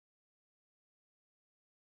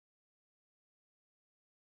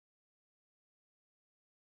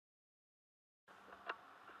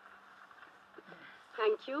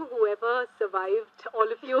Thank you, whoever survived, all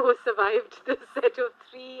of you who survived this set of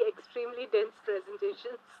three extremely dense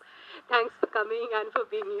presentations. Thanks for coming and for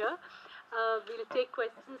being here. We'll take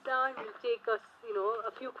questions now, and we'll take a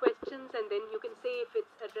few questions, and then you can say if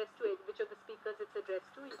it's addressed to which of the speakers it's addressed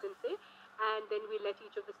to. You can say, and then we let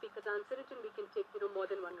each of the speakers answer it, and we can take more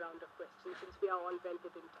than one round of questions since we are all well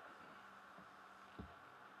within time.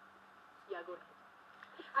 Yeah, go ahead.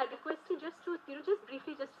 I request you just to, just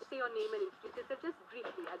briefly just say your name and introduce yourself, just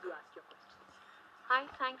briefly as you ask your questions. Hi,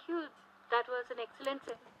 thank you. That was an excellent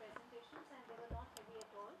set of presentations and they were not heavy at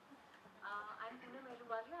all. I'm Poonam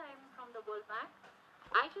Eluwalia. I'm from the World Bank.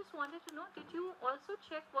 I just wanted to know, did you also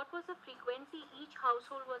check what was the frequency each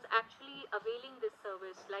household was actually availing this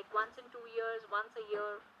service, like once in 2 years, once a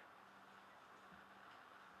year?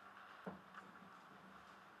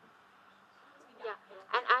 Yeah,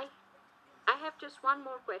 and I have just one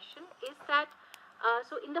more question. Is that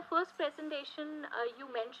so? In the first presentation, you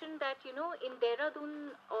mentioned that in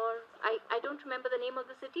Dehradun, or I don't remember the name of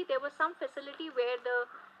the city, there was some facility where the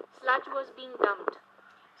sludge was being dumped.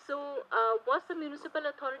 So, was the municipal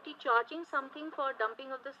authority charging something for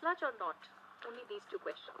dumping of the sludge or not? Only these two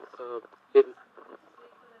questions.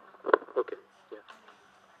 Okay. Yeah.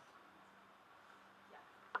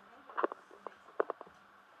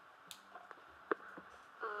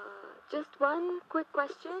 Just one quick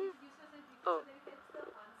question. Oh.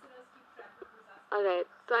 All right.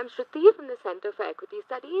 So I'm Shruti from the Center for Equity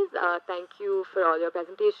Studies. Thank you for all your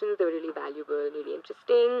presentations. They were really valuable, really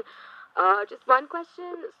interesting. Just one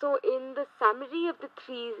question. So in the summary of the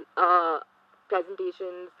three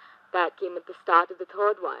presentations that came at the start of the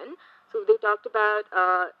third one, so they talked about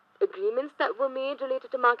agreements that were made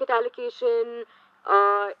related to market allocation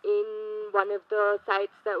in one of the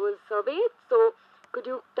sites that was surveyed. So could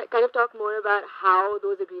you kind of talk more about how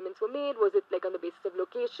those agreements were made? Was it like on the basis of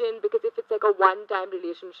location? Because if it's like a one-time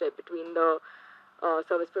relationship between the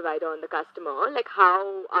service provider and the customer, like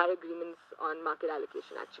how are agreements on market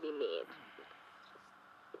allocation actually made?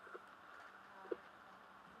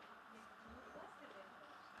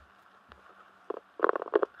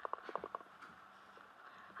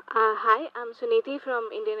 Hi, I'm Suniti from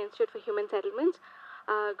Indian Institute for Human Settlements.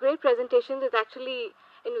 Great presentations. It's actually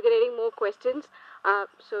invigorating more questions.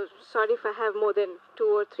 So sorry if I have more than two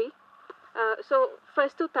or three. So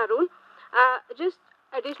first to Tarun, just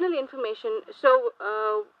additional information. So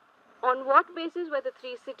on what basis were the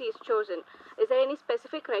three cities chosen? Is there any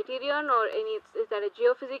specific criterion or is there a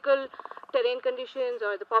geophysical terrain conditions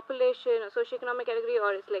or the population or socioeconomic category,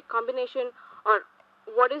 or it's like combination, or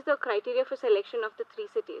what is the criteria for selection of the three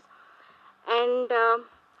cities? And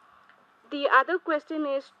the other question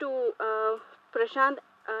is to Prashant,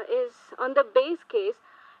 is on the base case.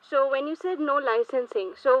 So when you said no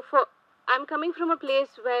licensing, so I'm coming from a place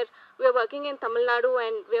where we are working in Tamil Nadu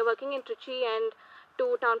and we are working in Trichy and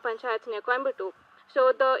two town panchayats near Coimbatore.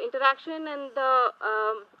 So the interaction and the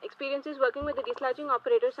experiences working with the desludging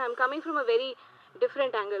operators, I'm coming from a very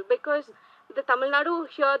different angle, because the Tamil Nadu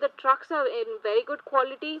here, the trucks are in very good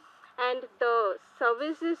quality, and the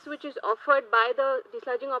services which is offered by the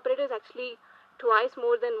desludging operator is actually twice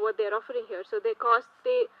more than what they're offering here. So they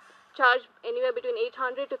charge anywhere between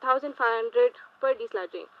 800 to 1500 per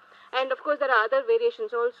desludging. And of course there are other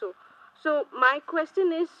variations also. So my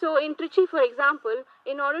question is, so in Trichy, for example,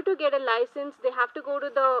 in order to get a license, they have to go to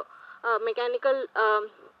the mechanical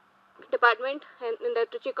department and in the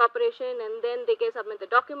Trichy corporation, and then they can submit the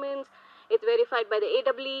documents. It's verified by the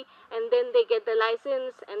AWE, and then they get the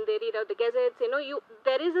license and they read out the gazettes.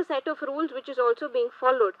 There is a set of rules which is also being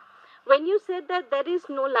followed. When you said that there is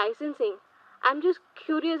no licensing, I'm just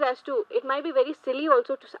curious as to, it might be very silly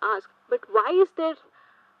also to ask, but why is there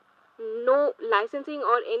no licensing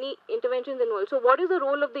or any interventions involved? So what is the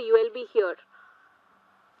role of the ULB here?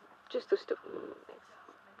 Just those two.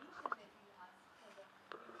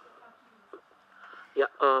 Yeah,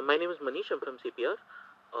 my name is Manish. I'm from CPR.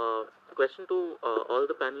 Question to all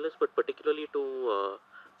the panelists, but particularly to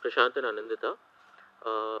Prashant and Anandita.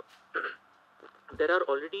 There are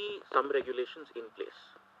already some regulations in place,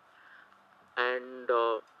 and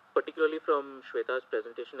particularly from Shweta's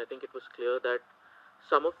presentation, I think it was clear that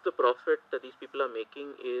some of the profit that these people are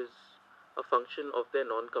making is a function of their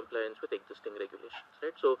non-compliance with existing regulations,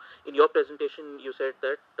 right? So in your presentation, you said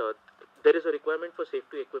that there is a requirement for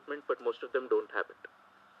safety equipment, but most of them don't have it,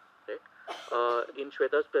 right? In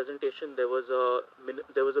Shweta's presentation, there was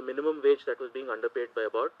a minimum wage that was being underpaid by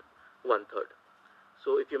about 1/3.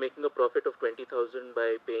 So if you're making a profit of 20,000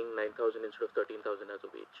 by paying 9,000 instead of 13,000 as a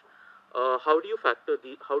wage, how do you factor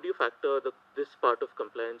this part of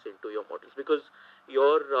compliance into your models? Because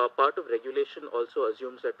your part of regulation also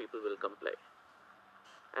assumes that people will comply.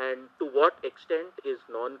 and to what extent is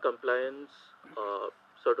non-compliance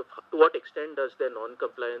to what extent does their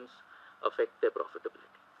non-compliance affect their profitability?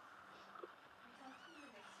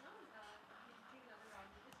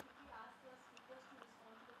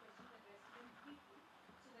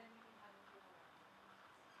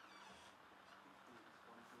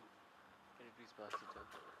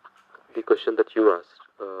 The question that you asked,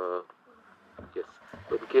 yes.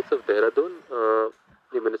 So in case of Dehradun,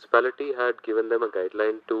 the municipality had given them a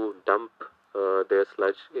guideline to dump their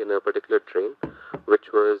sludge in a particular drain,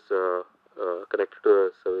 which was connected to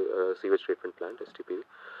a sewage treatment plant, STPV.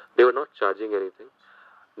 They were not charging anything.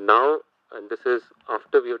 Now, and this is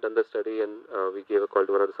after we have done the study and we gave a call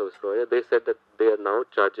to one of the service provider, they said that they are now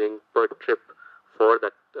charging per trip for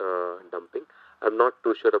that dumping. I'm not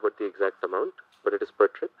too sure about the exact amount, but it is per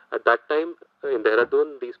trip. At that time, in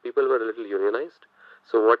Dehradun, these people were a little unionized.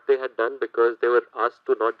 So what they had done, because they were asked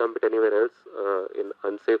to not dump it anywhere else in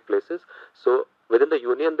unsafe places, so within the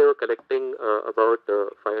union they were collecting about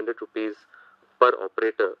 500 rupees per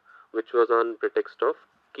operator, which was on pretext of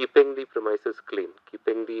keeping the premises clean,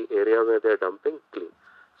 keeping the area where they're dumping clean.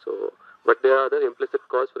 So, but there are other implicit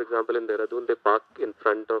costs. For example, in Dehradun, they park in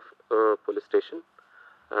front of a police station,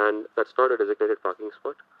 and that's not a designated parking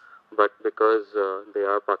spot. But because they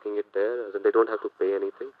are parking it there, as in they don't have to pay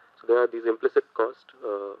anything. So there are these implicit costs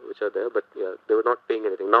which are there, but yeah, they were not paying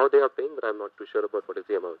anything. Now they are paying, but I'm not too sure about what is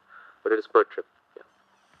the amount. But it is per trip. Yeah.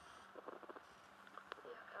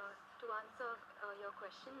 To answer your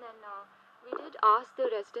question, then we did ask the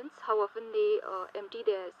residents how often they empty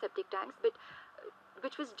their septic tanks, but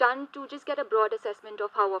which was done to just get a broad assessment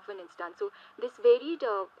of how often it's done. So this varied.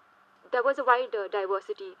 There was a wide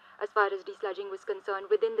diversity as far as desludging was concerned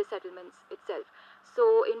within the settlements itself.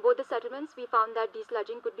 So in both the settlements, we found that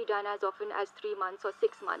desludging could be done as often as 3 months or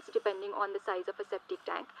 6 months, depending on the size of a septic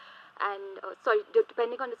tank, and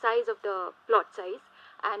depending on the size of the plot size.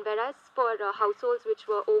 And whereas for households which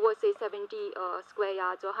were over, say, 70 square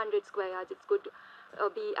yards or 100 square yards, it could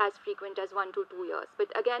be as frequent as 1 to 2 years.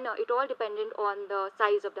 But again, it all depended on the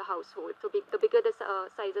size of the household. So the bigger the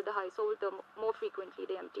size of the household, the more frequently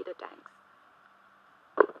they empty the tanks.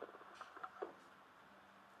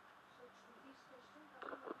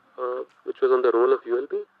 Which was on the role of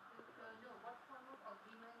ULB?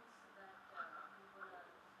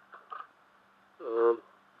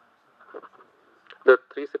 The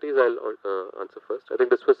three cities I'll answer first. I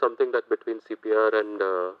think this was something that between CPR and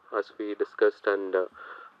us we discussed, and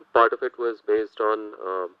part of it was based on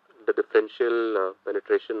the differential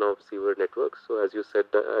penetration of sewer networks. So as you said,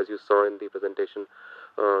 as you saw in the presentation,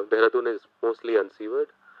 Dehradun is mostly unsewered,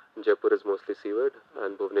 Jaipur is mostly sewered,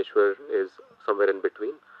 and Bhubaneswar is somewhere in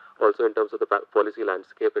between. Also in terms of the policy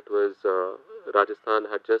landscape, it was Rajasthan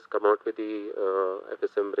had just come out with the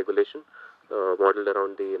FSM regulation, modeled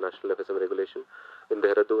around the national FSM regulation. In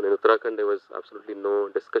Dehradun, in Uttarakhand, there was absolutely no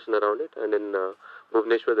discussion around it, and in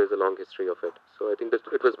Bhubaneswar, there is a long history of it. So I think that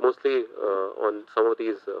it was mostly on some of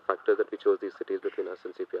these factors that we chose these cities between us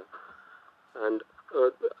and CPR. And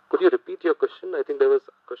could you repeat your question? I think there was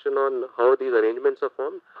a question on how these arrangements are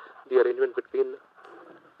formed. The arrangement between...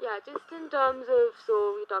 Yeah, just in terms of,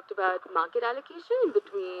 so we talked about market allocation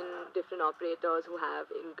between different operators who have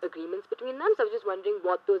agreements between them. So I was just wondering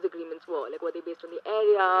what those agreements were. Like, were they based on the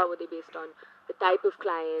area? Were they based on the type of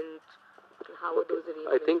client? How were those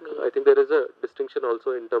arrangements I think there is a distinction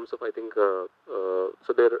also in terms of, I think, so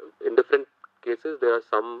there, in different cases, there are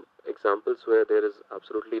some examples where there is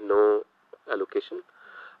absolutely no allocation,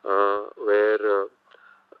 where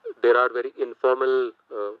there are very informal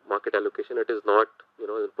market allocation. It is not,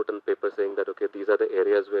 put on paper saying that, okay, these are the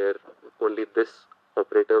areas where only this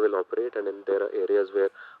operator will operate, and then there are areas where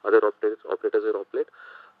other operators will operate.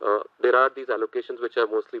 There are these allocations which are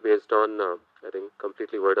mostly based on, I think,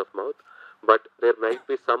 completely word of mouth, but there might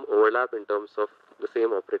be some overlap in terms of the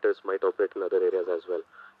same operators might operate in other areas as well.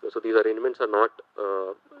 So these arrangements are not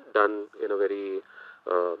done in a very,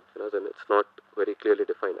 it's not very clearly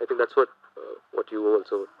defined. I think that's what you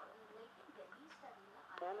also...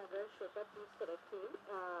 Please correct me.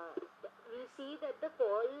 We see that the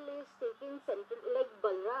call is taken central, like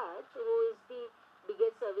Balraj, who is the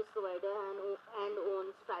biggest service provider and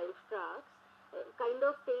owns 5 trucks, kind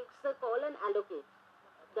of takes the call and allocates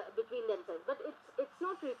between themselves. But it's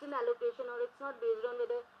not written allocation, or it's not based on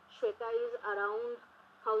whether Shweta is around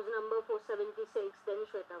house number 476, then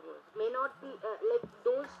Shweta goes. May not be, like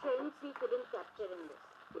those trends we couldn't capture in this.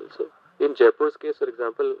 So, in Jaipur's case, for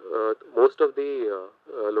example, most of the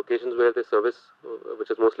locations where they service, which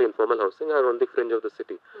is mostly informal housing, are on the fringe of the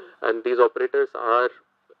city. And these operators are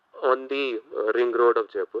on the ring road of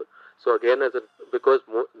Jaipur. So again, because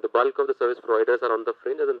the bulk of the service providers are on the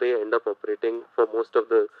fringe, and then they end up operating for most of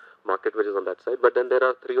the market which is on that side. But then there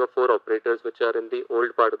are 3 or 4 operators which are in the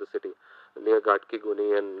old part of the city, near Gatki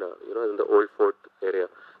Guni and in the old fort area.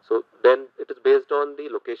 So then it is based on the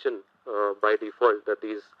location by default that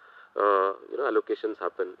these allocations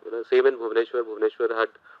happen. Same in Bhubaneswar. Bhubaneswar had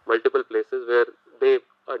multiple places where they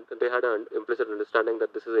had an implicit understanding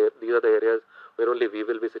that these are the areas where only we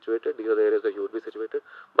will be situated. These are the areas where you would be situated.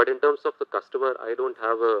 But in terms of the customer, I don't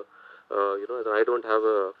have a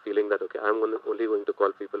feeling that okay, I'm only going to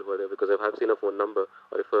call people who are there because if I've seen a phone number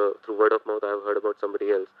or if through word of mouth I have heard about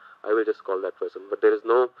somebody else, I will just call that person. But there is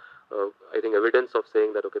no, I think, evidence of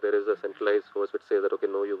saying that okay, there is a centralized force which says that okay,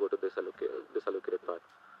 no, you go to this allocated path.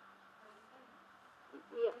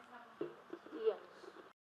 Yes. Yes.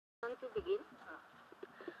 Want to begin?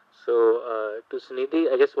 So, to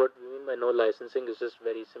Sunidhi, I guess what we mean by no licensing is just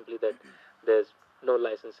very simply that there's no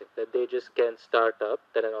licensing, that they just can start up,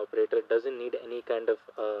 that an operator doesn't need any kind of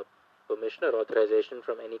permission or authorization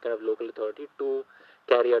from any kind of local authority to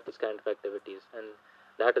carry out this kind of activities. And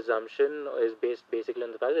that assumption is based basically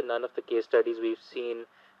on the fact that none of the case studies we've seen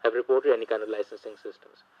have reported any kind of licensing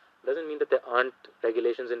systems. Doesn't mean that there aren't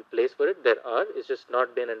regulations in place for it. There are. It's just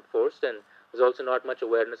not been enforced, and there's also not much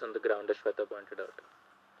awareness on the ground, as Shweta pointed out.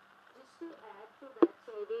 Just to add to that,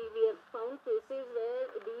 so we have found cases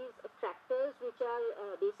where these tractors, which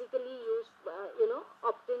are basically used,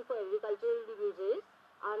 opt-in for agricultural uses,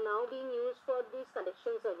 are now being used for these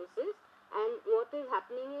collection services. And what is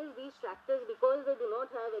happening is these tractors, because they do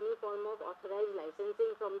not have any form of authorized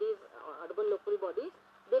licensing from these urban local bodies,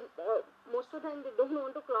 they most of the time they don't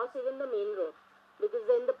want to cross even the main road, because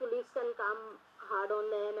then the police can come hard on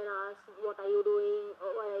them and ask, what are you doing,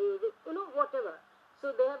 or why are you doing, whatever.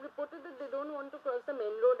 So they have reported that they don't want to cross the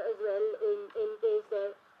main road as well in case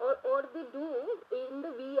there, or they do in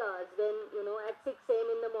the wee hours when, at 6 a.m.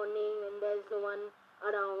 in the morning when there's no one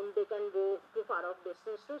around, they can go to far off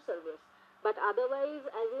distance to service. But otherwise,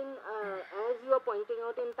 as you are pointing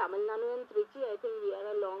out in Tamil Nadu and Trichy, I think we are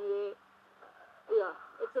a long way,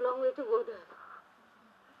 it's a long way to go there.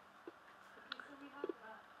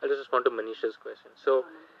 I'll just respond to Manisha's question. So,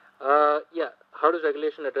 how does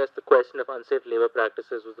regulation address the question of unsafe labor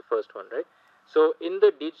practices was the first one, right? So,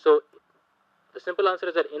 the simple answer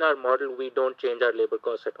is that in our model, we don't change our labor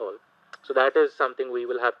costs at all. So that is something we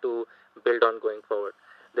will have to build on going forward.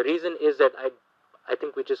 The reason is that I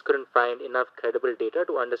think we just couldn't find enough credible data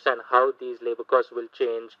to understand how these labor costs will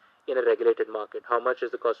change in a regulated market. How much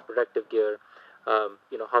is the cost of protective gear?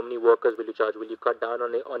 How many workers will you charge? Will you cut down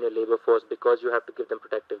on your labor force because you have to give them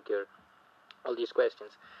protective gear? All these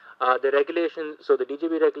questions. The regulations, so the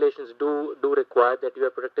DGB regulations do require that you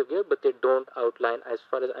have protective gear, but they don't outline, as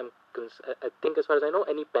far as I know,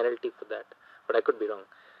 any penalty for that. But I could be wrong.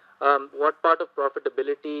 What part of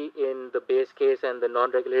profitability in the base case and the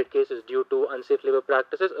non-regulated case is due to unsafe labor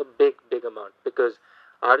practices? A big amount, because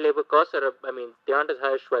our labor costs are, they aren't as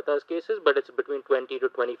high as Shweta's cases, but it's between 20 to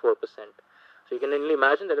 24%. So you can only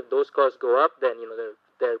imagine that if those costs go up, then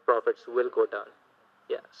their profits will go down.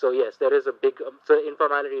 Yeah. So yes, there is a big. So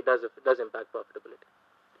informality does impact profitability.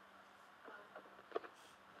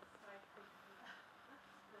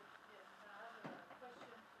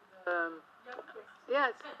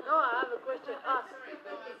 Yes. No, I have a question. Ask.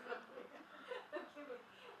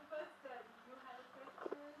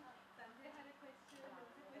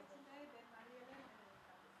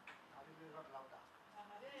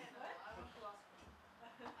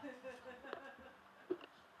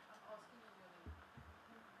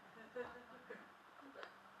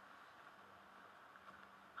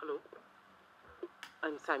 Hello,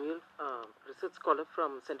 I'm Samuel, research scholar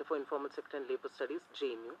from Center for Informal Sector and Labor Studies,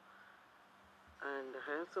 JNU, and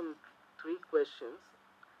I have some 3 questions.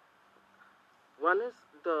 One is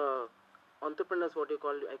the entrepreneurs,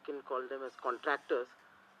 I can call them as contractors,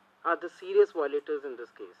 are the serious violators in this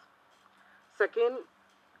case. Second,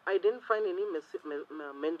 I didn't find any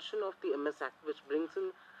mention of the MS Act, which brings in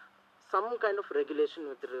some kind of regulation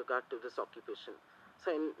with regard to this occupation. So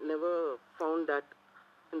I never found that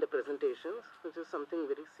in the presentations, which is something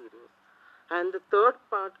very serious. And the third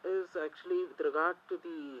part is actually with regard to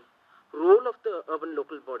the role of the urban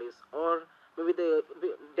local bodies, or maybe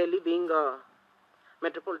Delhi being a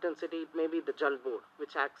metropolitan city, maybe the Jal Board,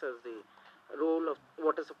 which acts as the role of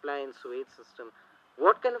water supply and sewage system.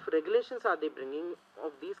 What kind of regulations are they bringing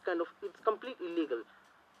of these kind of, it's completely illegal.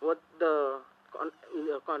 What the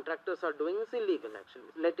contractors are doing is illegal actually,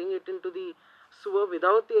 letting it into the sewer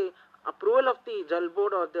without the approval of the Jal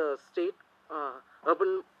Board or the state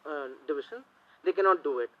urban division. They cannot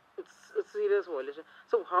do it. It's a serious violation.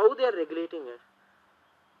 So how they are regulating it?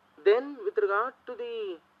 Then with regard to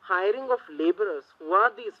the hiring of laborers, who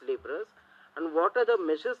are these laborers and what are the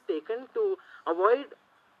measures taken to avoid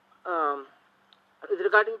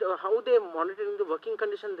regarding to how they are monitoring the working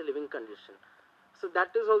condition, the living condition. So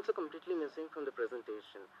that is also completely missing from the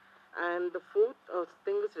presentation. And the fourth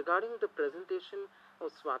thing is regarding the presentation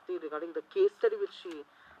of Swati regarding the case study which she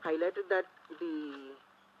highlighted, that the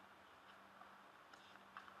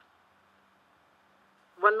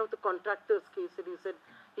one of the contractors case study said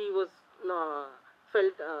he was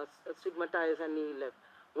felt stigmatized and he left.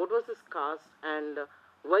 What was his caste and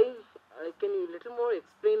why? Can you little more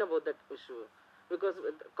explain about that issue? Because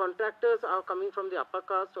contractors are coming from the upper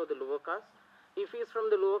caste or the lower caste. If he is from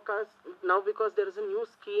the lower caste, now because there is a new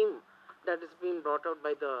scheme that is being brought out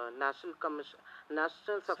by the National Commission,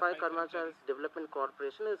 National Safai Karmacharis Development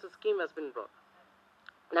Corporation, is a scheme has been brought.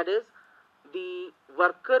 That is, the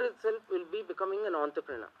worker itself will be becoming an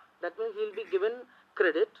entrepreneur. That means he will be given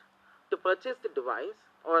credit to purchase the device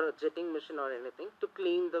or a jetting machine or anything to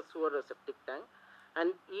clean the sewer or septic tank,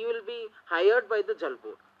 and he will be hired by the Jal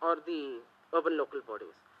Board or the urban local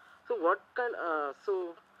bodies. So what kind?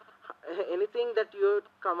 Anything that you would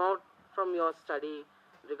come out from your study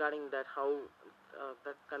regarding that? How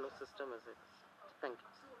that kind of system is it? Thank you.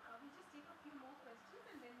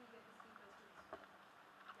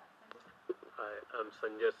 Hi, I'm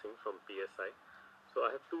Sanjay Singh from PSI. So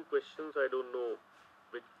I have two questions. I don't know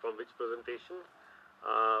from which presentation,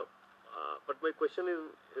 but my question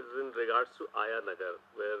is in regards to Aya Nagar,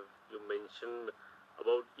 where you mentioned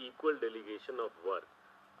about equal delegation of work.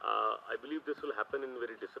 I believe this will happen in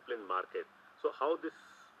very disciplined market. So how this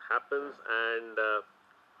happens and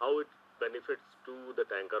how it benefits to the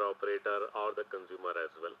tanker operator or the consumer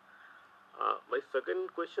as well. My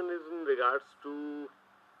second question is in regards to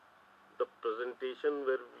the presentation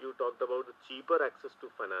where you talked about the cheaper access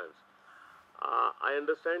to finance. I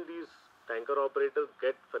understand these tanker operators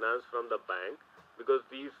get finance from the bank because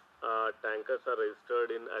these tankers are registered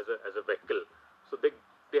in as a vehicle, so they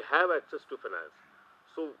have access to finance.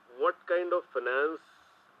 So what kind of finance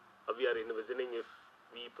we are envisioning if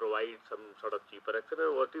we provide some sort of cheaper access,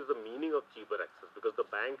 and what is the meaning of cheaper access? Because the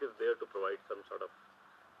bank is there to provide some sort of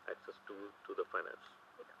access to the finance.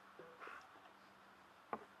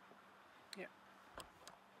 Yeah.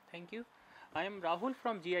 Thank you. I am Rahul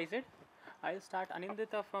from GIZ. I'll start,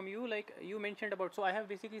 Anindita, from you. Like you mentioned about, so I have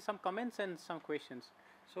basically some comments and some questions.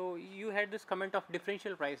 So you had this comment of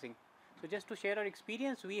differential pricing. So just to share our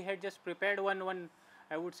experience, we had just prepared one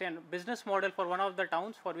I would say a business model for one of the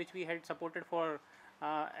towns for which we had supported for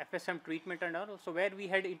FSM treatment and all. So where we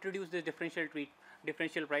had introduced this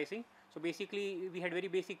differential pricing. So basically we had very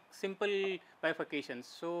basic simple bifurcations.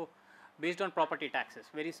 So based on property taxes,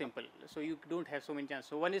 very simple. So you don't have so many chances.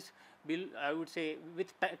 So one is I would say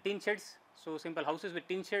with tin sheds. So simple houses with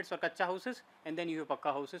tin sheds or kacha houses, and then you have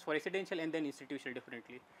pakka houses for residential and then institutional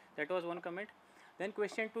differently. That was one comment. Then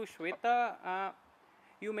question to Shweta.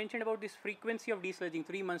 You mentioned about this frequency of desludging,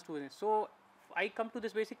 3 months to. So I come to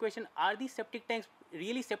this basic question: are these septic tanks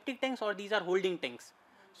really septic tanks, or these are holding tanks?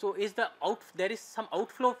 So is there is some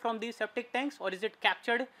outflow from these septic tanks, or is it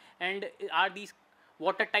captured, and are these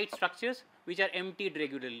watertight structures which are emptied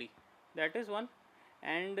regularly? That is one.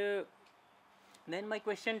 And then my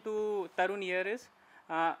question to Tarun here is,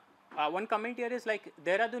 one comment here is like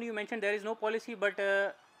Dehradun, you mentioned there is no policy, but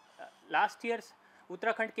last year's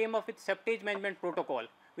Uttarakhand came up with septage management protocol,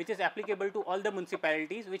 which is applicable to all the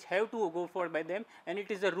municipalities, which have to go for by them, and it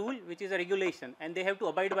is a rule which is a regulation, and they have to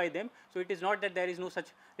abide by them. So it is not that there is no such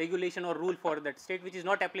regulation or rule for that state, which is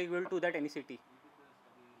not applicable to that any city.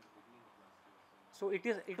 So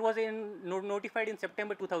it was notified in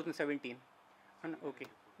September 2017. Okay,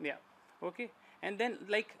 yeah, okay, and then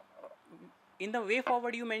like in the way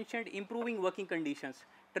forward, you mentioned improving working conditions,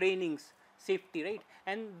 trainings, safety, right?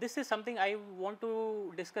 And this is something I want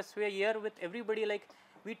to discuss here with everybody. Like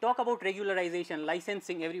we talk about regularization,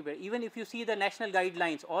 licensing everywhere. Even if you see the national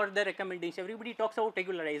guidelines or the recommendation, everybody talks about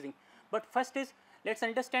regularizing. But first is, let's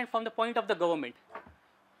understand from the point of the government,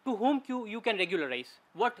 to whom you can regularize.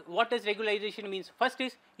 What does regularization means? First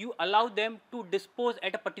is you allow them to dispose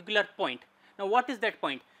at a particular point. Now what is that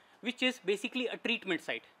point? Which is basically a treatment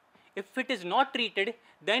site. If it is not treated,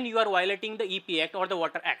 then you are violating the EP Act or the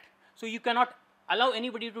Water Act. So you cannot allow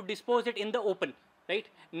anybody to dispose it in the open, right?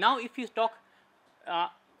 Now if you talk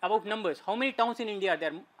about numbers, how many towns in India are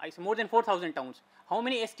there? I say more than 4,000 towns. How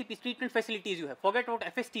many STPs, treatment facilities you have? Forget about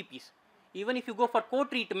FSTPs. Even if you go for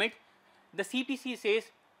co-treatment, the CPC says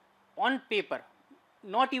on paper,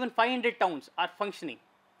 not even 500 towns are functioning,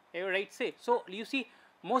 right? Say, so you see,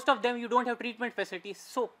 most of them you don't have treatment facilities.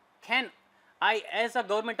 So can I, as a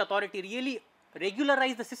government authority, really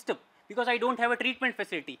regularize the system because I don't have a treatment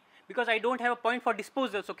facility, because I don't have a point for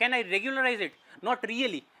disposal. So can I regularize it? Not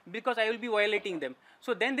really, because I will be violating them.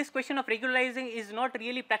 So then this question of regularizing is not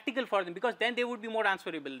really practical for them, because then they would be more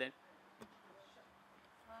answerable then.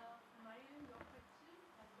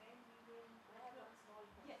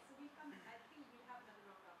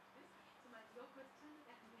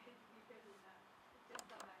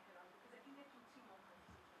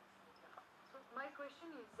 My question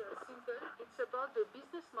is simple. It's about the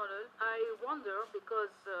business model. I wonder because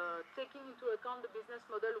taking into account the business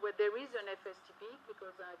model where there is an FSTP,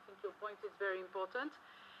 because I think your point is very important,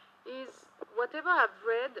 is whatever I've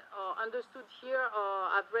read or understood here or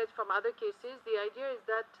I've read from other cases, the idea is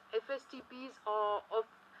that FSTPs are of,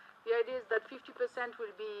 the idea is that 50%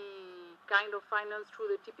 will be kind of financed through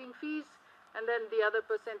the tipping fees and then the other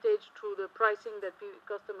percentage through the pricing that the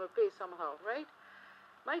customer pays somehow, right?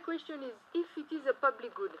 My question is, if it is a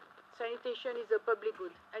public good, sanitation is a public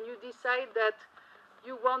good, and you decide that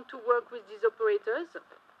you want to work with these operators,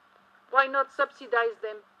 why not subsidize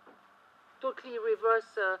them? Totally reverse.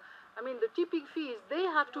 I mean, the tipping fees, they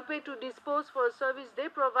have to pay to dispose for a service they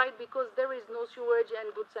provide because there is no sewage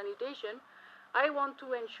and good sanitation. I want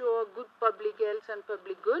to ensure good public health and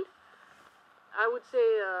public good. I would say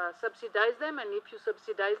subsidize them, and if you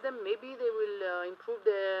subsidize them, maybe they will improve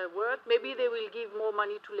their work, maybe they will give more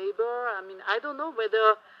money to labor. I mean, I don't know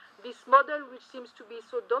whether this model, which seems to be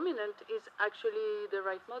so dominant, is actually the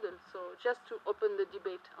right model. So just to open the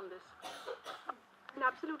debate on this. And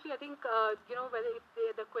absolutely, I think, whether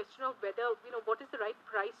the question of whether, what is the right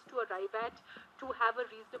price to arrive at to have a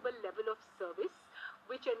reasonable level of service,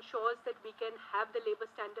 which ensures that we can have the labor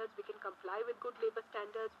standards, we can comply with good labor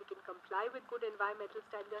standards, we can comply with good environmental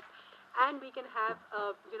standards, and we can have,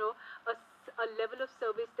 a level of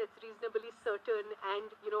service that's reasonably certain and,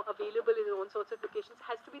 available in all sorts of locations,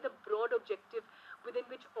 has to be the broad objective within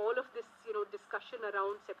which all of this, discussion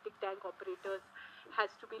around septic tank operators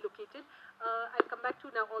has to be located. I'll come back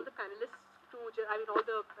to now all the panelists all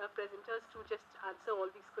the presenters to just answer all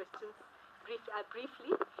these questions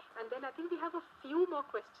briefly, and then I think we have a few more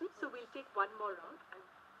questions, so we'll take one more round.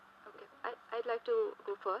 Okay, I'd like to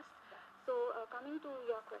go first. So coming to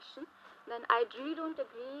your question, then I really don't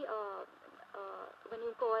agree when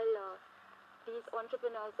you call these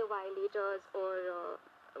entrepreneurs the violators, or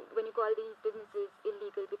when you call these businesses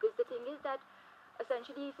illegal, because the thing is that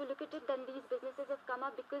essentially, if you look at it, then these businesses have come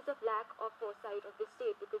up because of lack of foresight of the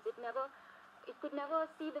state, because it could never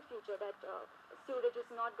see the future that sewerage is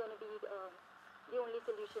not going to be the only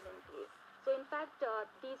solution in place. So in fact,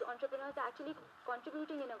 these entrepreneurs are actually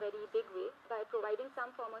contributing in a very big way by providing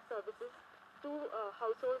some form of services to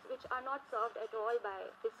households which are not served at all by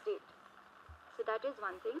the state. So that is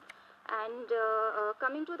one thing. And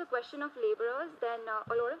coming to the question of laborers, then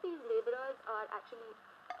a lot of these laborers are actually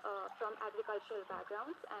from agricultural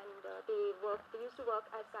backgrounds, and they used to work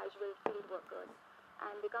as casual field workers,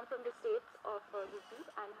 and they come from the states of UP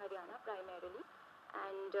and Haryana primarily,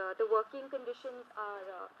 and the working conditions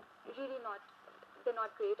are really they're not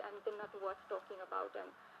great, and they're not worth talking about, and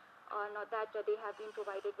not that they have been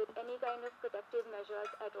provided with any kind of protective measures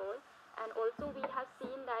at all. And also we have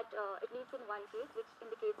seen that at least in one case, which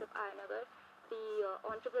in the case of Ayanagar, the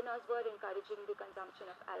entrepreneurs were encouraging the consumption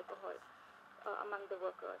of alcohol among the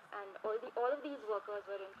workers, and all of these workers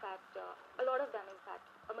were in fact, a lot of them in fact,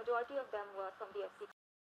 a majority of them were from the SC.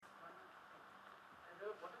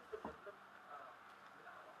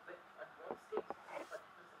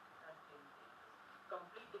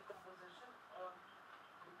 Complete decomposition or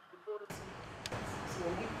before it's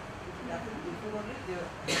slowly, if it happens before only,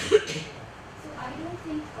 So I don't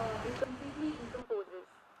think it completely decomposes.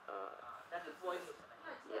 that is poison.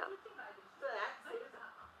 Yeah. So that says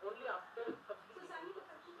only after complete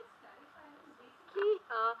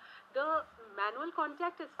The manual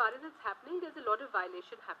contact, as far as it's happening, there's a lot of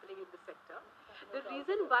violation happening in the sector. The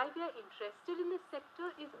reason why we are interested in this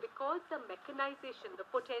sector is because the mechanization, the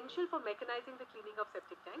potential for mechanizing the cleaning of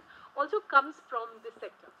septic tanks also comes from this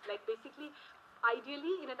sector. Like basically,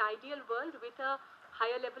 ideally, in an ideal world, with a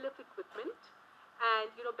higher level of equipment and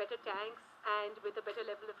better tanks and with a better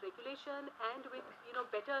level of regulation and with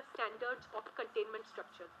better standards of containment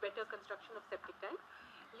structures, better construction of septic tanks,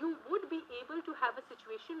 you would be able to have a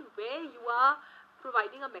situation where you are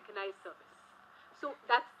providing a mechanized service. So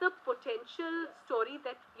that's the potential story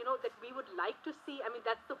that that we would like to see. I mean,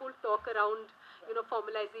 that's the whole talk around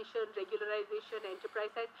formalization, regularization,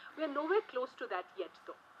 enterprise size. We are nowhere close to that yet,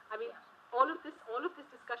 though. I mean, all of this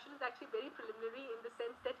discussion is actually very preliminary in the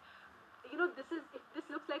sense that if this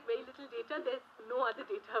looks like very little data, there's no other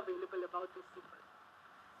data available about these people.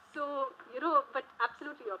 So, but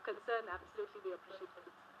absolutely your concern, absolutely we appreciate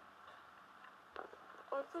it.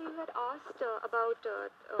 Also, you had asked about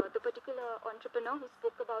the particular entrepreneur who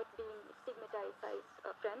spoke about being stigmatized by his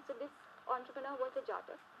friends. So this entrepreneur was a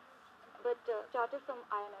Jata, but Jata from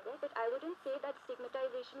Ayanagar. But I wouldn't say that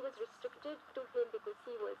stigmatization was restricted to him because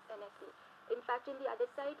he was an SE. In fact, in the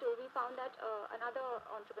other side, we found that another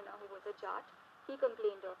entrepreneur who was a Jat, he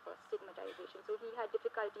complained of stigmatization. So he had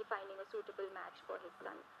difficulty finding a suitable match for his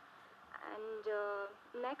son. And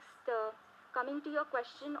next, coming to your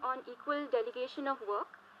question on equal delegation of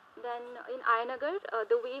work, then in Ayanagar,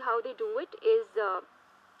 the way how they do it is,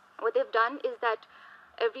 what they've done is that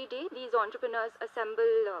every day these entrepreneurs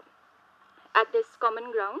assemble at this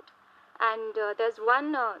common ground, and there's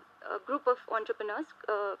one group of entrepreneurs,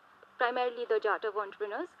 primarily the Jata of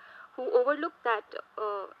entrepreneurs, who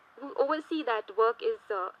who oversee that work is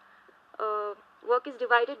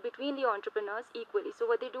divided between the entrepreneurs equally. So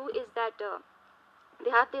what they do is that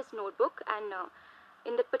they have this notebook, and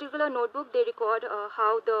in that particular notebook they record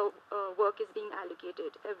how the work is being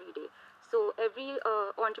allocated every day. So every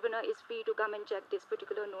entrepreneur is free to come and check this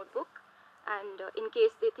particular notebook, and in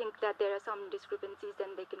case they think that there are some discrepancies,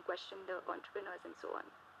 then they can question the entrepreneurs and so on.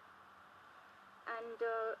 And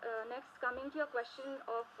next, coming to your question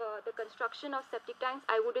of the construction of septic tanks,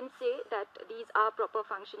 I wouldn't say that these are proper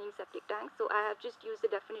functioning septic tanks. So I have just used the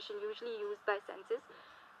definition usually used by census,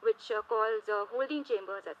 which calls holding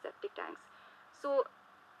chambers as septic tanks. So,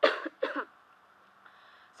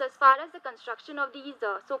 so as far as the construction of these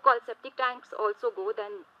so-called septic tanks also go,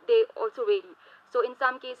 then they also vary. So in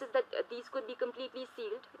some cases that these could be completely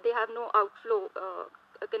sealed, they have no outflow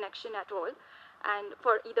connection at all, and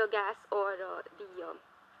for either gas or the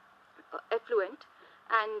effluent,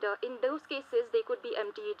 and in those cases they could be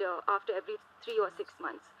emptied after every 3 or 6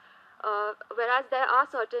 months. Whereas there are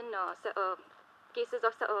certain cases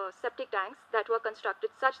of septic tanks that were constructed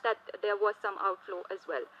such that there was some outflow as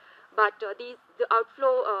well. But the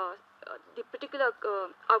outflow, the particular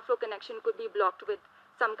outflow connection could be blocked with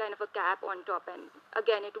some kind of a cap on top, and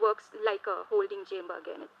again it works like a holding chamber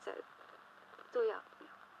again itself. So yeah.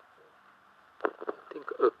 I think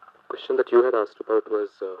a question that you had asked about was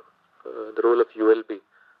the role of ULB,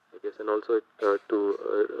 I guess, and also to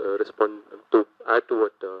respond, to add to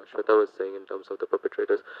what Shweta was saying in terms of the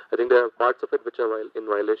perpetrators. I think there are parts of it which are in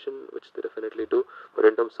violation, which they definitely do, but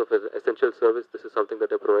in terms of an essential service, this is something that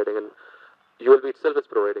they're providing, and ULB itself is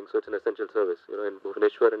providing, so it's an essential service. In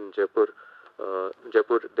Bhubaneswar and Jaipur,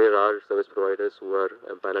 there are service providers who are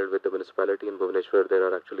empaneled with the municipality. In Bhubaneswar, there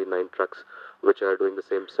are actually 9 trucks which are doing the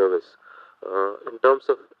same service. In terms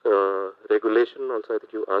of regulation, also I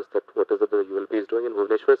think you asked that what is it the ULP is doing. In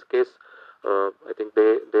Bhubaneswar's case, I think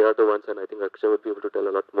they are the ones, and I think Akshay would be able to tell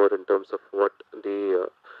a lot more in terms of what the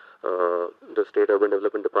State Urban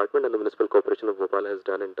Development Department and the Municipal Corporation of Bhopal has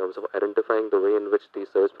done in terms of identifying the way in which these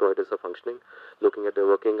service providers are functioning, looking at their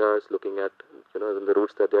working hours, looking at the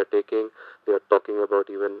routes that they are taking. They are talking about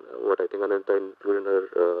even what I think Ananta included in her,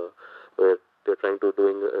 where they're trying to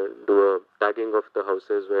do a tagging of the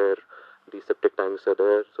houses where the septic tanks are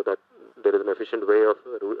there, so that there is an efficient way of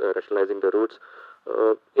rationalizing the routes.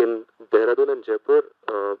 In Dehradun and Jaipur,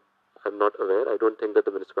 I'm not aware. I don't think that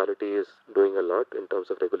the municipality is doing a lot in terms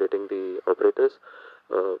of regulating the operators.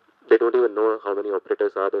 They don't even know how many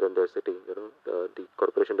operators are there in their city. The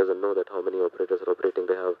corporation doesn't know that how many operators are operating.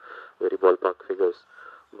 They have very ballpark figures.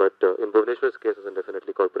 But in Bhubaneswar's case, then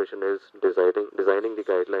definitely corporation is designing the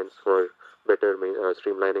guidelines for better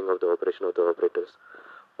streamlining of the operation of the operators.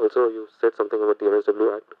 Also, you said something about the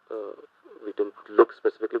MSW Act. We didn't look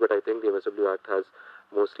specifically, but I think the MSW Act has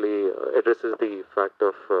mostly addresses the fact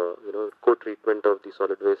of co-treatment of the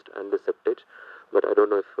solid waste and the septage. But I don't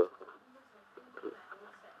know if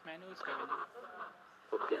Manual scavenging.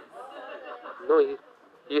 okay. No,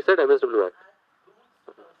 he said MSW Act.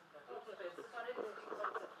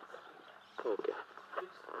 Okay.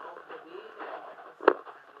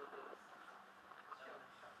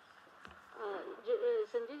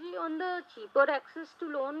 Sanjay ji, on the cheaper access to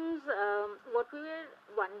loans, what we were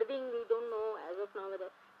wondering, we don't know as of now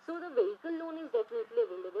whether. So the vehicle loan is definitely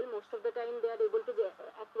available. Most of the time they are able to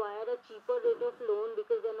acquire a cheaper rate of loan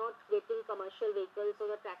because they're not getting commercial vehicles.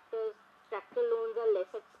 So the tractor loans are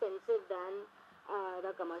less expensive than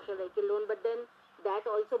the commercial vehicle loan. But then that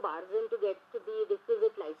also bars them to get to the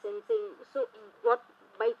requisite licensing. So what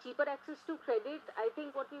by cheaper access to credit, I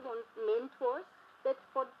think what we meant was that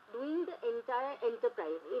for doing the entire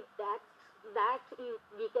enterprise, if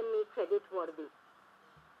we can make credit worthy,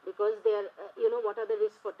 because they are, what are the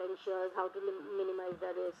risk potentials, how to minimize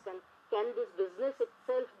the risk, and can this business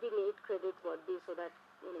itself be made credit worthy so that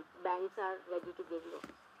banks are ready to give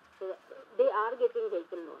loans. So they are getting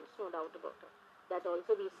vehicle loans, no doubt about it. That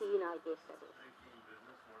also we see in our case studies.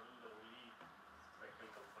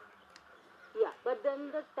 Yeah, but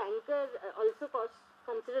then the tanker also costs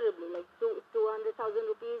considerably, like 200,000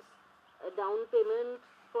 rupees down payment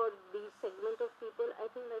for these segment of people. I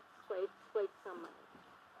think that's quite some money.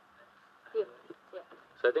 Yeah, yeah.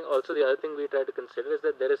 So I think also the other thing we try to consider is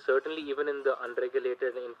that there is certainly, even in the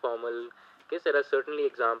unregulated and informal case, there are certainly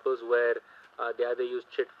examples where they either use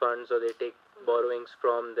chit funds or they take borrowings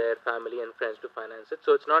from their family and friends to finance it.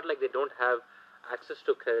 So it's not like they don't have access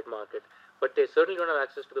to credit market, but they certainly don't have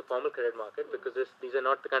access to the formal credit market because these are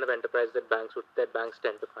not the kind of enterprise that banks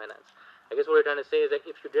tend to finance. I guess what we're trying to say is that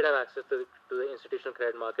if you did have access to the institutional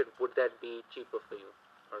credit market, would that be cheaper for you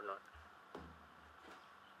or not?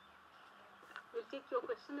 We'll take your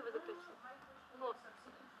question. There was a question. Oh,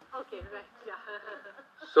 okay, right, yeah.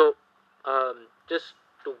 So, just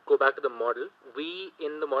to go back to the model,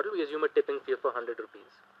 in the model we assume a tipping fee of 100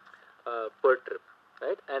 rupees per trip,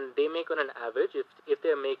 right? And they make on an average, if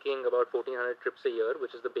they're making about 1400 trips a year,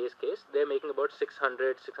 which is the base case, they're making about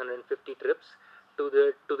 650 trips to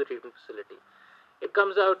the treatment facility. It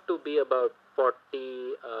comes out to be about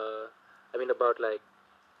about like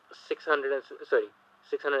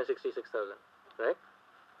 666,000, right?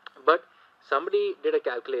 But somebody did a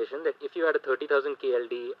calculation that if you had a 30,000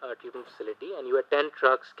 KLD treatment facility and you had 10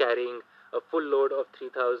 trucks carrying a full load of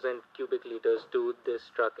 3,000 cubic liters to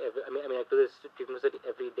this truck, to this treatment facility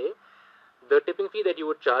every day, the tipping fee that you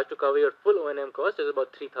would charge to cover your full O&M cost is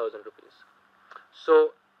about 3,000 rupees.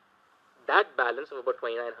 So that balance of about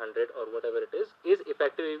 2,900 or whatever it is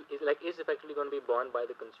effectively going to be borne by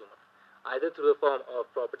the consumer, either through the form of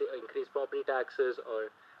increased property taxes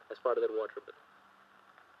or as part of their water bill.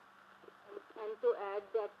 And to add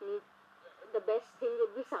that, the best thing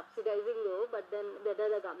would be subsidizing though, but then whether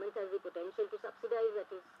the government has the potential to subsidize, that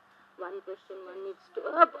is one question one needs to,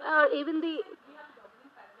 even the,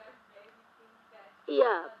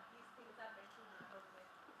 yeah.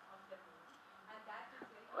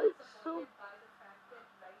 Also,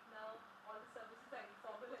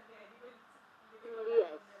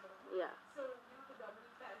 yes, yeah.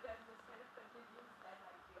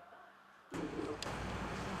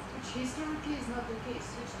 Which historically is not the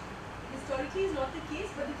case. Historically is not the case,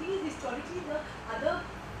 but the thing is, historically the other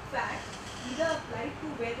fact either applied to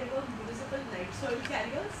where there were municipal light soil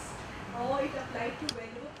carriers or it applied to where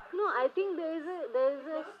there were... No, I think there is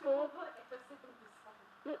a scope.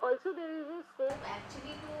 Also, there is a scope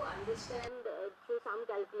actually to understand through some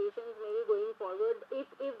calculations maybe going forward if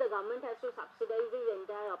the government has to subsidize this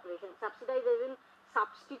entire operation. Subsidize as in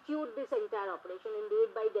substitute this entire operation and do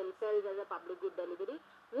it by themselves as a public good delivery.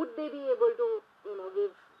 Would they be able to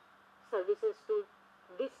give services to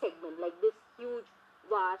this segment, like this huge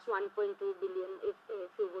vast 1.2 billion if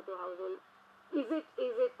you go to household? Is it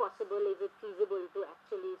possible, is it feasible to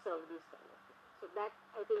actually serve these kind of things? So that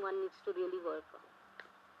I think one needs to really work on.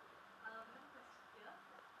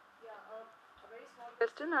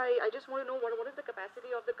 Question. I just want to know what is the capacity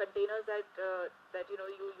of the containers that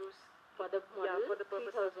you use for the model? Yeah, for the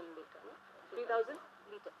purpose 3,000 liters. 3,000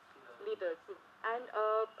 liters. And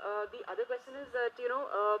the other question is that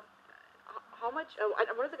how much?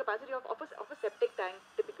 What is the capacity of a septic tank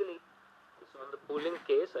typically? So on the pooling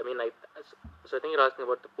case, I think you're asking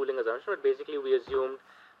about the pooling assumption, but basically we assumed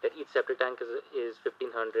that each septic tank is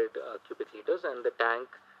 1,500 cubic liters, and the tank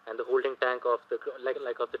and the holding tank of the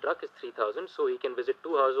of the truck is 3,000. So he can visit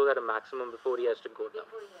 2 households at a maximum before he has to go down.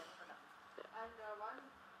 Yeah. And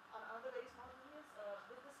another very small thing is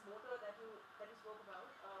with this motor that you spoke about,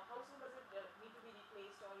 how soon does it need to be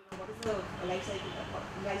replaced, or what is the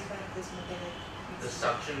lifespan of this motor? The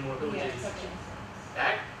suction motor, yeah, suction.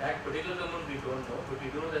 That particular amount we don't know, but we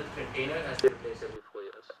do know that the container has to be replaced every 4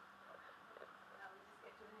 years.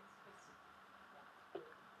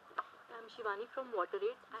 I'm Shivani from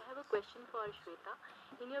WaterAid. I have a question for Shweta.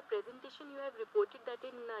 In your presentation, you have reported that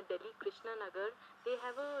in Delhi, Krishna Nagar, they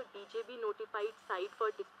have a DJB notified site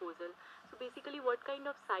for disposal. So basically, what kind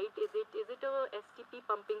of site is it? Is it a STP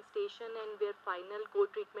pumping station and where final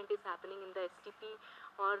co-treatment is happening in the STP?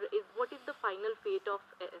 Or what is the final fate of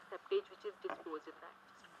septage which is disposed in that?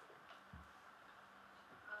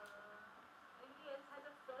 Anybody else has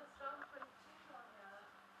a first round question or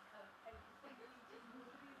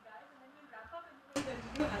these guys, and then we'll wrap up and we'll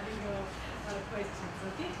continue having your questions,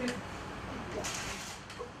 okay?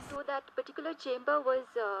 So that particular chamber was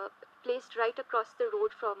placed right across the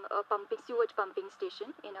road from a sewage pumping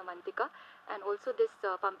station in Avantika, and also this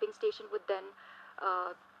pumping station would then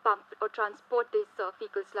pump or transport this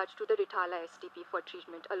fecal sludge to the Rithala STP for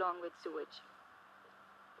treatment along with sewage.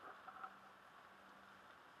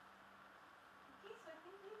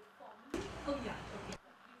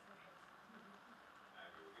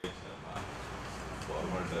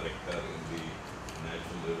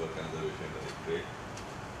 Directorate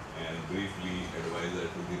and briefly advisor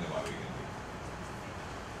to the Namami Ganga.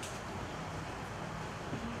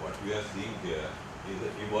 What we are seeing here is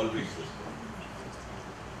an evolving system.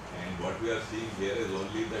 And what we are seeing here is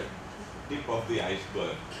only the tip of the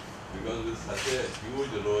iceberg, because with such a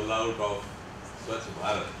huge rollout of Swachh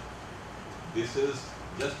Bharat, this is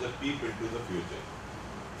just a peep into the future.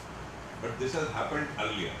 But this has happened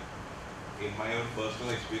earlier. In my own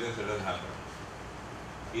personal experience, it has happened.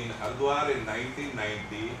 In Hardwar in 1990,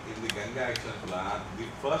 in the Ganga Action Plan, the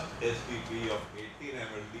first STP of 18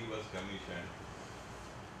 MLD was commissioned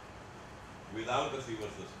without a sewer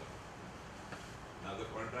system. Now the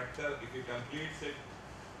contractor, if he completes it,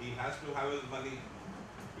 he has to have his money,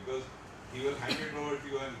 because he will hand it over to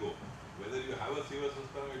you and go. Whether you have a sewer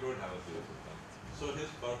system or you don't have a sewer system. So his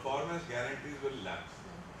performance guarantees will lapse.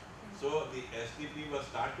 So the STP was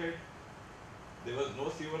started, there was no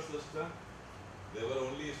sewer system, there were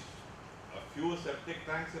only a few septic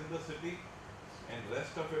tanks in the city, and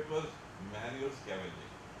rest of it was manual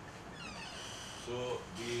scavenging. So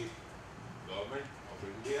the Government of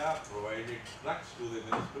India provided trucks to the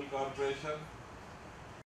municipal corporation,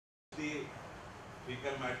 the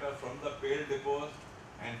fecal matter from the pail depots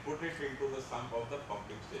and put it into the sump of the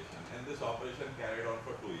pumping station, and this operation carried on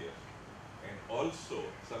for 2 years. And also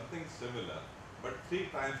something similar, but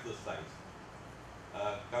 3 times the size.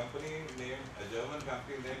 A German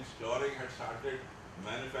company named Storing had started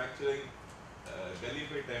manufacturing gully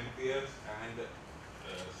pit emptiers and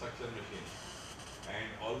suction machines. And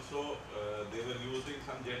also they were using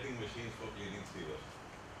some jetting machines for cleaning sewers.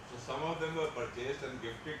 So some of them were purchased and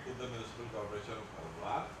gifted to the Municipal Corporation of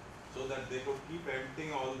Hardwar so that they could keep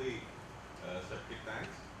emptying all the septic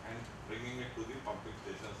tanks and bringing it to the pumping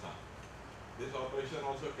station sump. This operation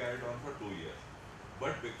also carried on for 2 years.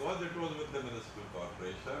 But because it was with the Municipal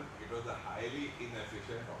Corporation, it was a highly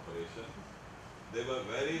inefficient operation. There were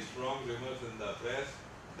very strong rumors in the press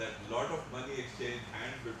that lot of money exchanged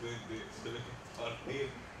hands between the civic authorities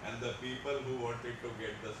and the people who wanted to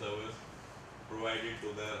get the service provided to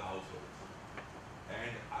their households.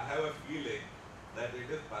 And I have a feeling that it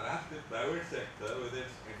is perhaps the private sector with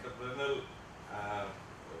its entrepreneurial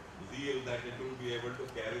zeal that it will be able to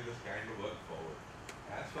carry this kind of work forward.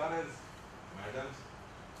 As far as Madam's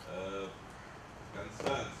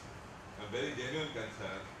concerns, a very genuine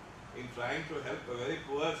concern, in trying to help a very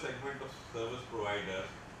poor segment of service providers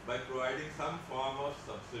by providing some form of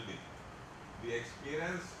subsidy. The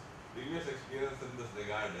previous experience in this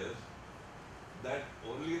regard is that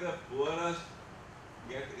only the poorest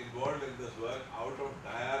get involved in this work out of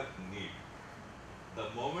dire need. The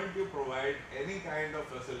moment you provide any kind of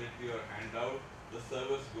facility or handout, the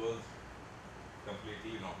service goes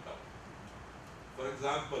completely knocked out. For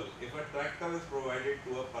example, if a tractor is provided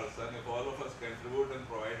to a person, if all of us contribute and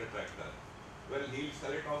provide a tractor, well, he'll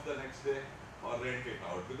sell it off the next day or rent it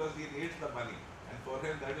out because he needs the money, and for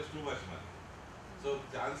him that is too much money. So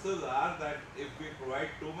chances are that if we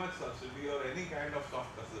provide too much subsidy or any kind of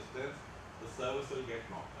soft assistance, the service will get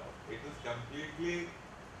knocked out. It is completely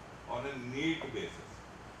on a need basis,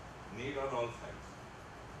 need on all sides.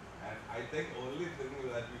 And I think only thing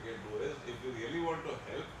that we can do is, if we really want to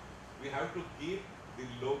help, we have to keep the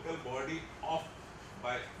local body off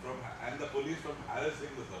and the police from harassing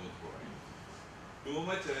the service providers. Too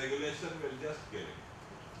much regulation will just kill it.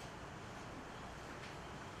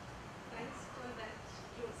 Thanks for that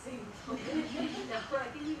closing comment. I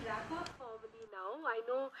think we'll wrap up formally now. I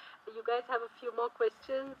know you guys have a few more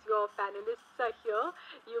questions. Your panelists are here.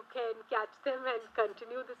 You can catch them and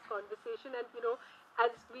continue this conversation. And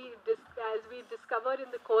as we discovered in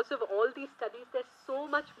the course of all these studies, there's so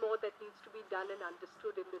much more that needs to be done and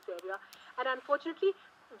understood in this area. And unfortunately,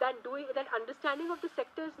 that understanding of the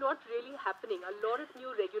sector is not really happening. A lot of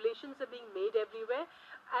new regulations are being made everywhere,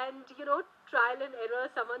 and trial and error.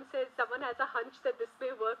 Someone has a hunch that this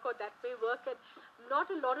may work or that may work, and not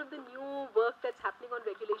a lot of the new work that's happening on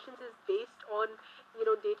regulations is based on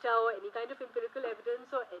data or any kind of empirical evidence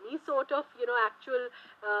or any sort of actual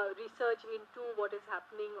research into what is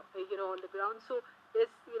happening on the ground. So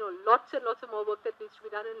there's lots and lots of more work that needs to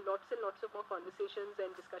be done, and lots of more conversations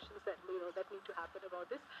and discussions that that need to happen about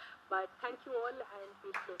this. But thank you all, and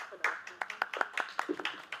we'll close for now.